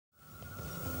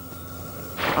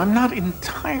I'm not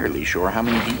entirely sure how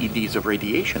many DEDs of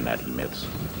radiation that emits.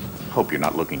 Hope you're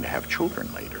not looking to have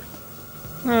children later.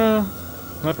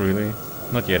 Not really.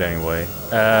 Not yet anyway.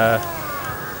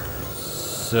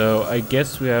 So I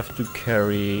guess we have to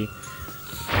carry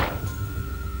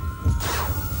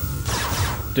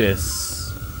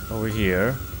this over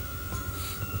here.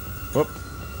 Whoop.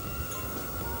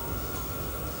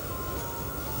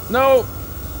 No!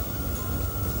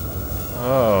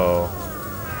 Oh.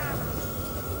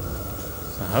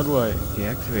 So how do I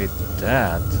deactivate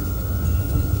that?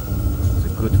 It's a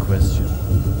good question.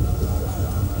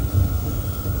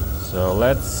 So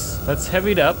let's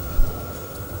heavy it up.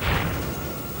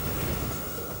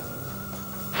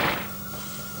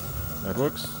 That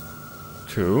works.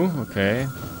 2, okay.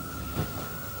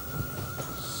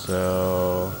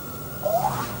 So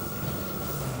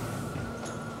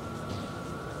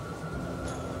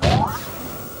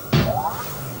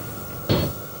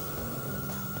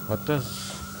what does...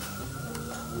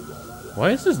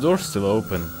 Why is this door still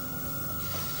open?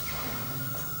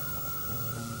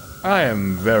 I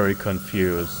am very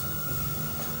confused.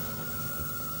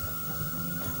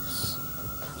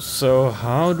 So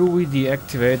how do we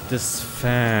deactivate this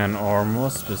fan, or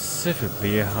more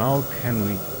specifically, how can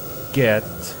we get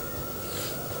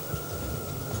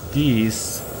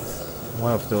these,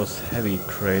 one of those heavy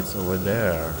crates over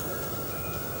there?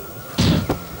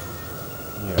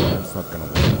 Yeah, that's not gonna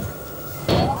work.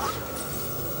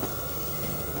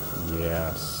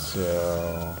 Yeah,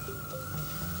 so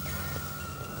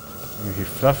if you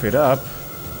fluff it up,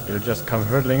 it'll just come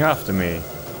hurtling after me.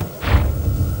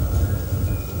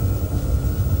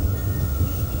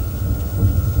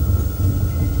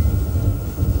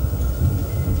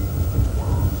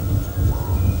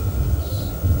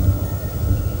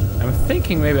 I'm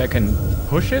thinking maybe I can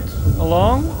push it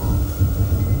along?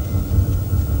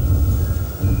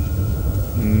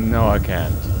 No, I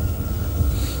can't.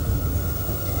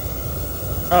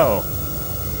 Oh.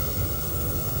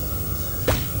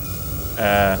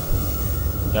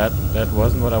 That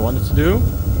wasn't what I wanted to do.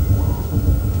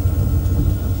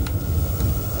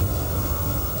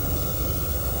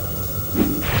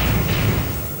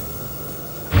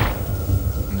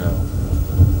 No.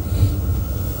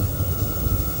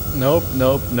 Nope,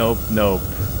 nope, nope, nope.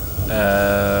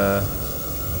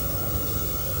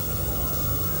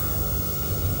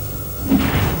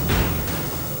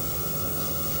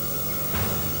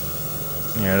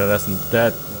 Yeah,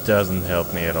 that doesn't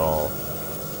help me at all.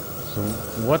 So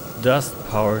what does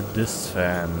power this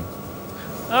fan?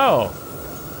 Oh!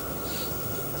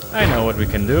 I know what we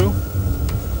can do.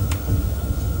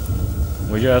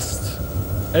 We just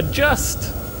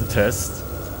adjust the test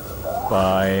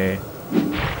by...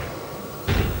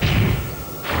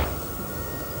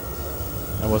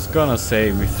 I was gonna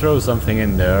say we throw something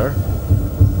in there,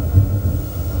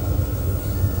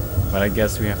 but I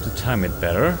guess we have to time it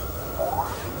better.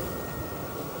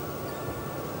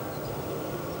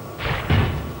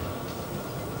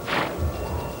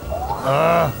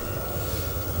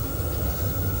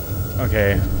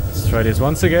 Okay, let's try this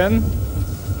once again.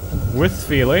 With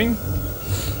feeling.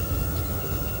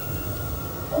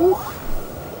 Ooh.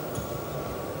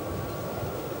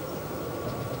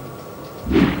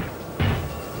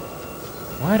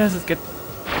 Why does it get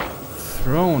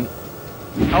thrown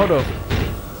out of...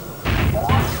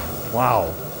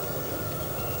 Wow.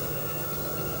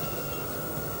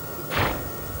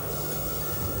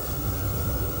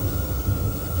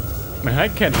 Man, I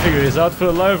can't figure this out for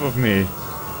the life of me.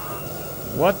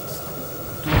 What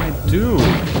do I do?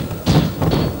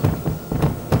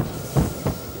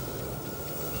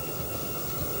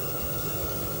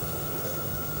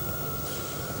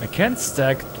 I can't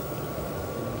stack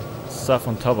stuff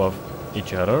on top of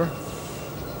each other.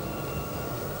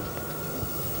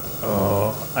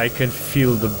 Oh, I can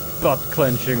feel the butt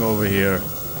clenching over here.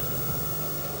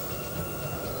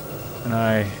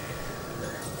 And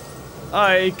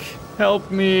Ike, help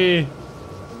me!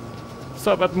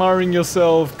 Stop admiring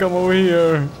yourself, come over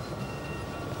here.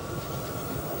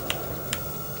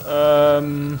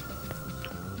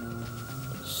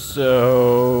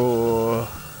 So...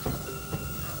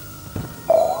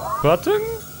 Button?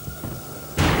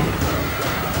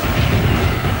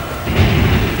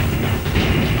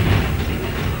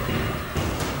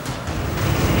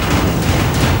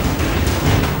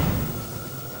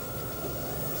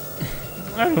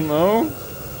 I don't know.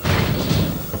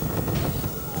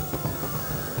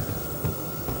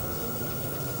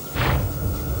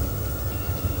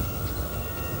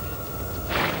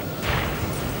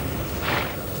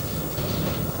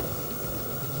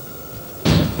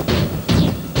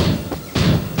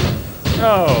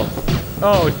 Oh.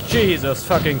 Oh, Jesus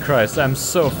fucking Christ, I'm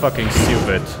so fucking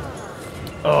stupid.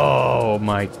 Oh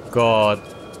my god.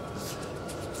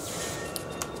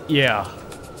 Yeah.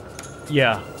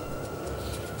 Yeah.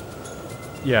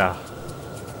 Yeah.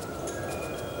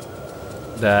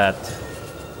 That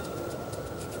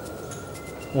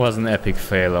was an epic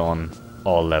fail on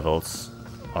all levels.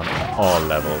 On all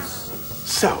levels.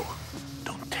 So,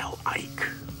 don't tell Ike,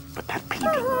 but that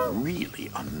painting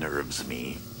really unnerves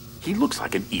me. He looks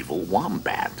like an evil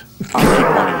wombat. I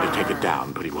keep wanting to take it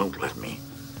down, but he won't let me.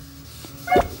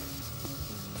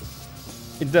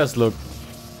 It does look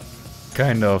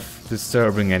kind of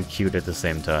disturbing and cute at the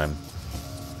same time.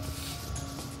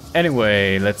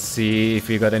 Anyway, let's see if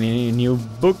we got any new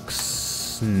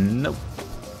books. Nope.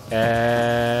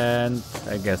 And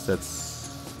I guess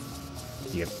that's...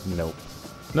 Yep, nope.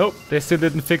 Nope, they still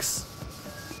didn't fix...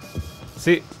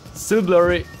 See, still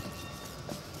blurry.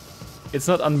 It's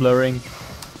not unblurring.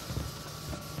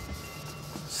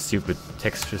 Stupid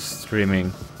texture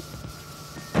streaming.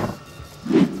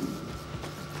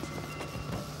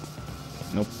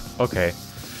 Nope, okay.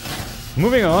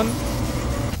 Moving on.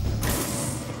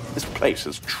 This place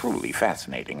is truly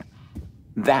fascinating.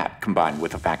 That, combined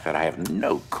with the fact that I have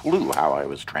no clue how I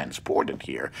was transported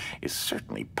here, is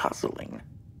certainly puzzling.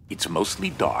 It's mostly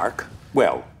dark.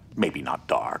 Well, maybe not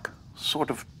dark. Sort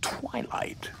of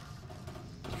twilight.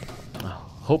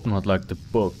 Hope not like the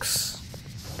books.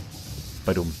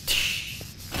 Badum.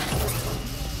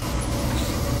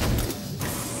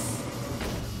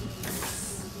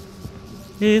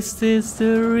 Is this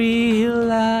the real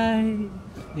life?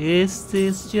 Is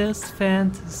this just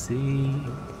fantasy?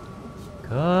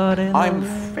 I'm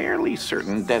fairly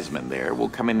certain Desmond there will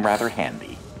come in rather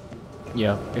handy.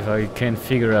 Yeah, if I can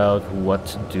figure out what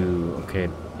to do. Okay,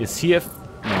 is he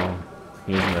no,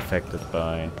 he isn't affected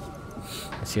by...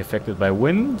 Is he affected by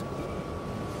wind?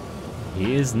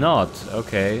 He is not.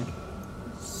 Okay.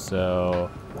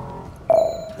 So...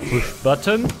 Push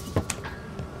button.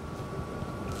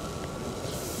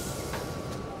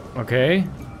 Okay.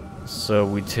 So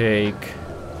we take...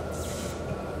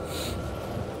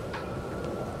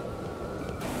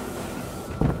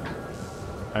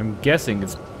 I'm guessing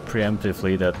it's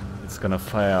preemptively that it's gonna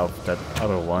fire out that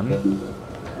other one.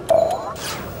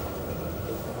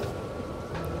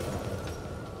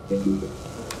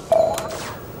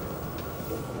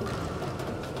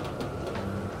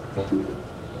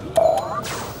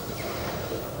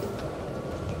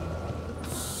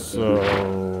 So...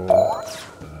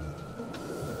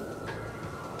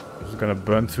 Is it gonna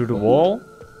burn through the wall?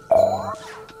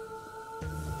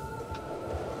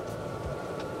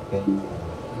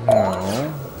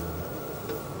 No.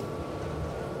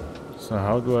 So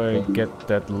how do I get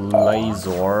that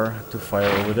laser to fire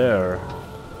over there?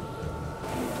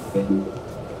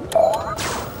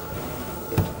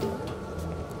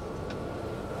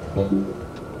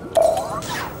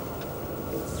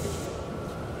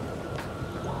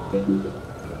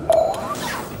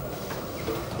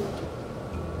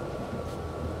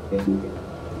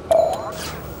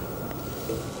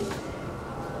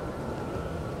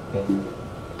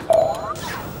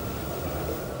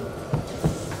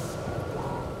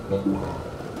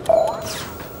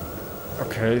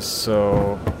 Okay,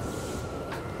 so...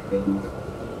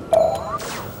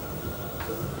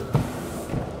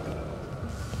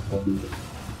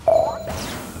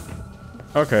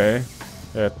 Okay,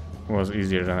 that was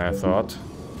easier than I thought.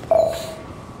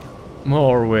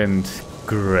 More wind,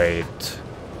 great.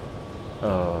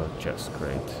 Oh, just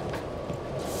great.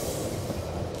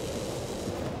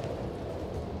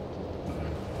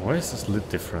 Why is this lit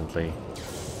differently?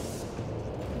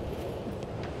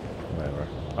 Whatever.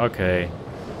 Okay.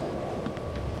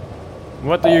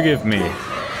 What do you give me?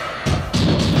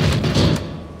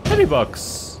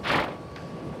 $20.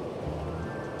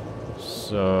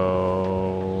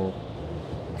 So...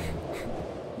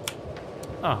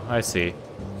 Ah, I see.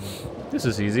 This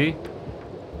is easy.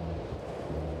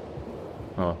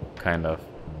 Oh, kind of.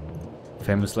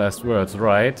 Famous last words,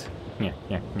 right? Yeah,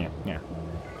 yeah, yeah, yeah.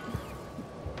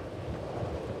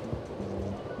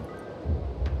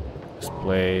 Let's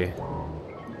play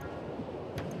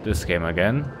this game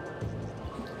again.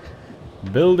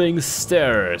 Building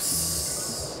stairs.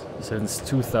 Since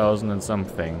 2000 and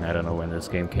something. I don't know when this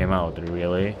game came out,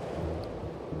 really.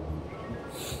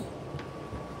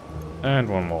 And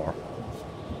one more.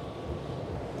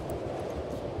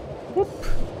 Whoop.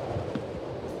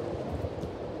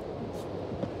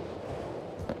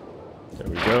 There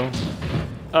we go.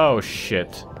 Oh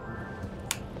shit.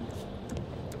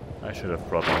 I should have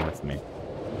brought one with me.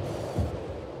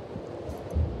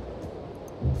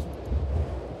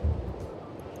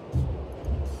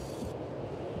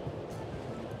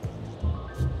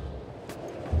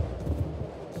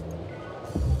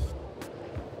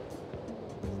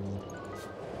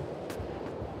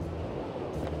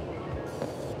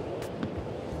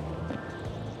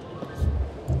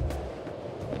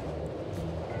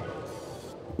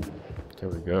 There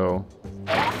we go.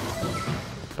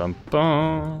 Bum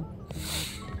bum.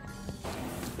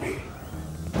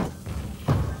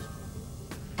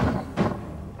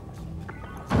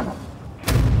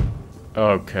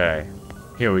 Okay,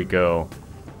 here we go.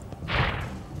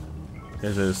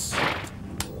 This is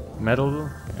metal?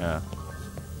 Yeah.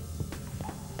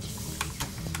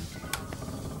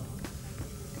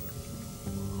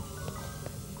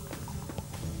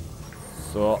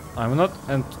 So, I'm not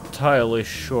entirely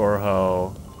sure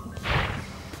how...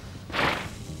 I'm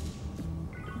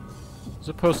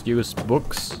supposed to use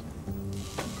books.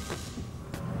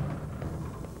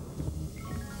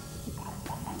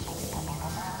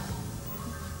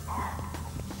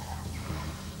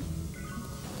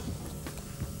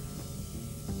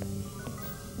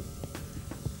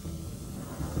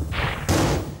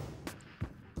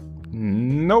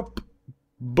 Nope.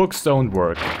 Books don't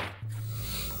work.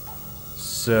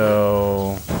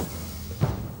 So...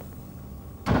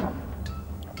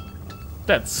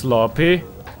 That's sloppy.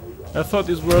 I thought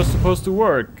these were supposed to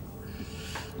work.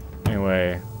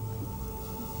 Anyway.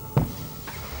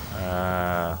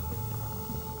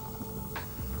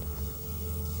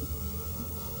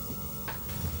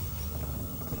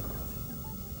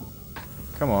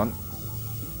 Come on.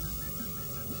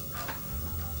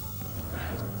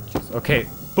 Okay,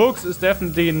 books is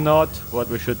definitely not what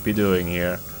we should be doing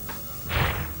here.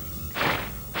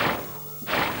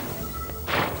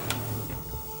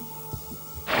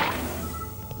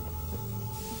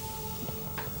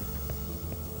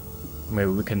 Maybe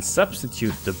we can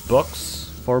substitute the box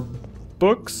for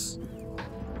books?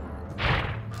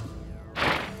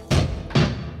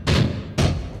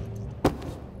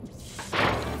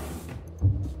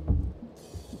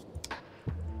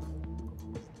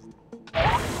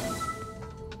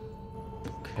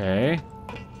 Okay.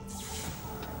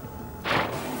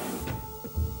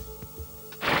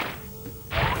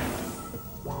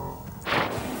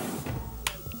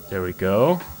 There we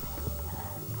go.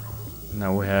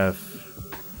 Now we have...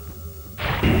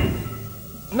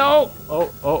 No!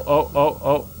 Oh, oh, oh, oh,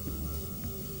 oh.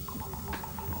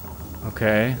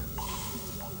 Okay.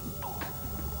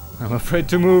 I'm afraid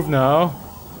to move now.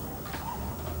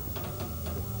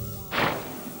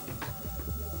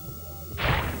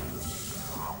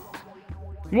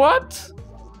 What?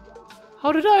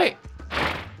 How did I?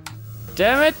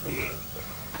 Damn it!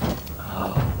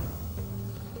 Oh.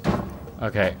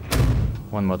 Okay.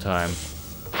 One more time.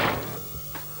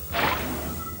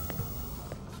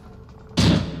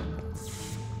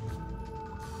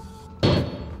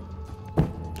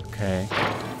 Okay,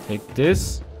 take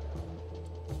this,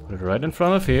 put it right in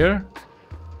front of here,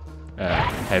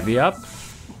 heavy up,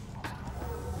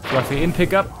 fluffy in,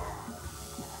 pick up.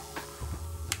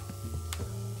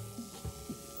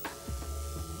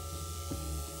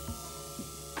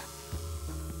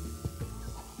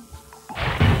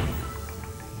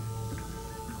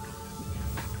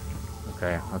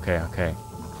 Okay, okay, okay.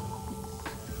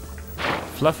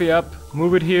 Fluffy up,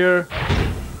 move it here.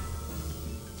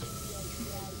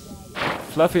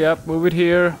 Fluffy up, move it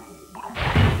here.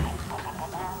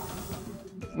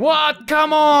 What?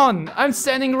 Come on! I'm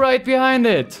standing right behind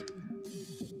it.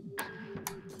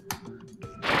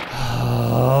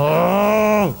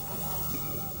 Oh.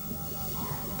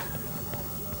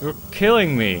 You're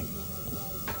killing me.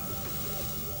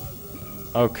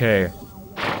 Okay.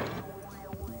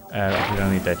 We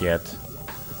don't need that yet.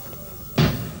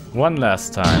 One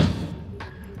last time.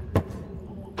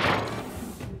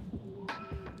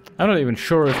 I'm not even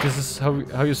sure if this is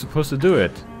how you're supposed to do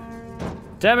it.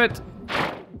 Damn it!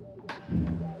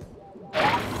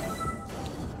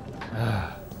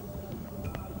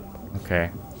 Okay.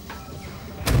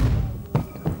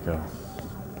 Go.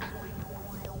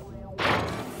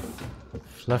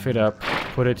 Fluff it up,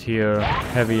 put it here,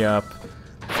 heavy up,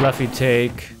 fluffy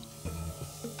take.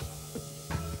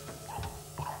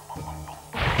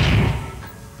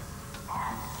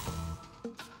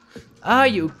 Are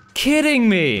you kidding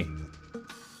me?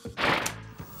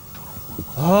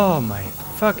 Oh my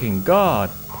fucking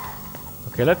god.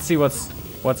 Okay, let's see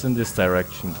what's in this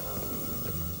direction.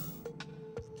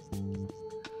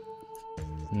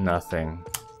 Nothing.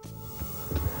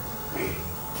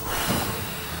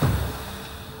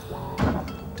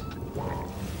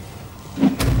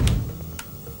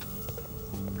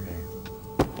 Okay.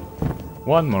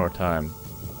 One more time.